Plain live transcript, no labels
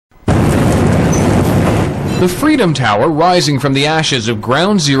The Freedom Tower, rising from the ashes of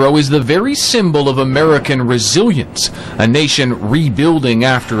Ground Zero, is the very symbol of American resilience, a nation rebuilding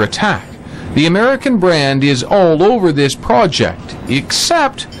after attack. The American brand is all over this project,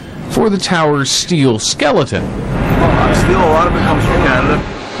 except for the tower's steel skeleton. Steel, a lot of it comes from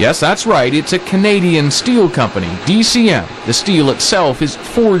Canada. Yes, that's right. It's a Canadian steel company, DCM. The steel itself is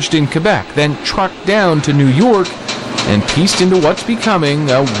forged in Quebec, then trucked down to New York and pieced into what's becoming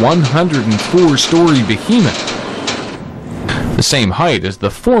a 104-story behemoth. The same height as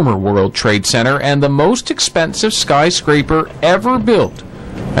the former World Trade Center and the most expensive skyscraper ever built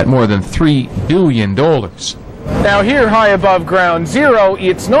at more than $3 billion. Now here high above Ground Zero,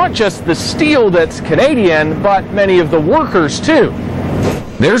 it's not just the steel that's Canadian, but many of the workers too.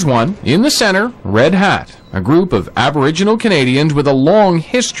 There's one in the center, Red Hat, a group of Aboriginal Canadians with a long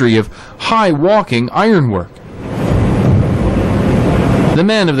history of high-walking ironwork. The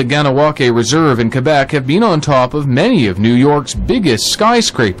men of the Ganawake Reserve in Quebec have been on top of many of New York's biggest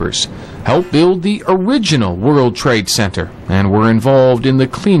skyscrapers, helped build the original World Trade Center, and were involved in the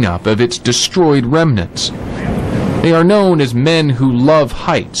cleanup of its destroyed remnants. They are known as men who love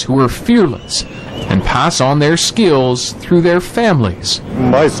heights, who are fearless, and pass on their skills through their families.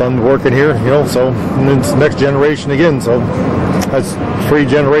 My son's working here, so it's the next generation again, so that's 3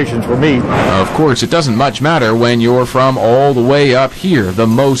 generations for me. Of course, it doesn't much matter when you're from all the way up here, the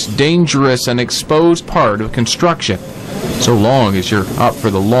most dangerous and exposed part of construction, so long as you're up for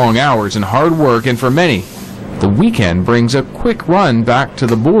the long hours and hard work, and for many, the weekend brings a quick run back to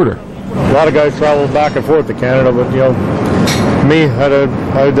the border. A lot of guys travel back and forth to Canada, but me,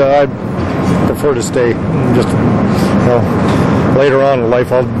 I'd prefer to stay. Just later on in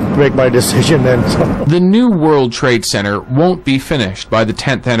life, I'll make my decision then. So. The new World Trade Center won't be finished by the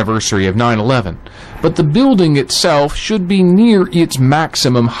 10th anniversary of 9/11, but the building itself should be near its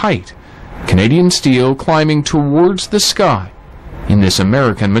maximum height. Canadian steel climbing towards the sky in this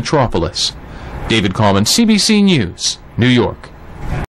American metropolis. David Coleman, CBC News, New York.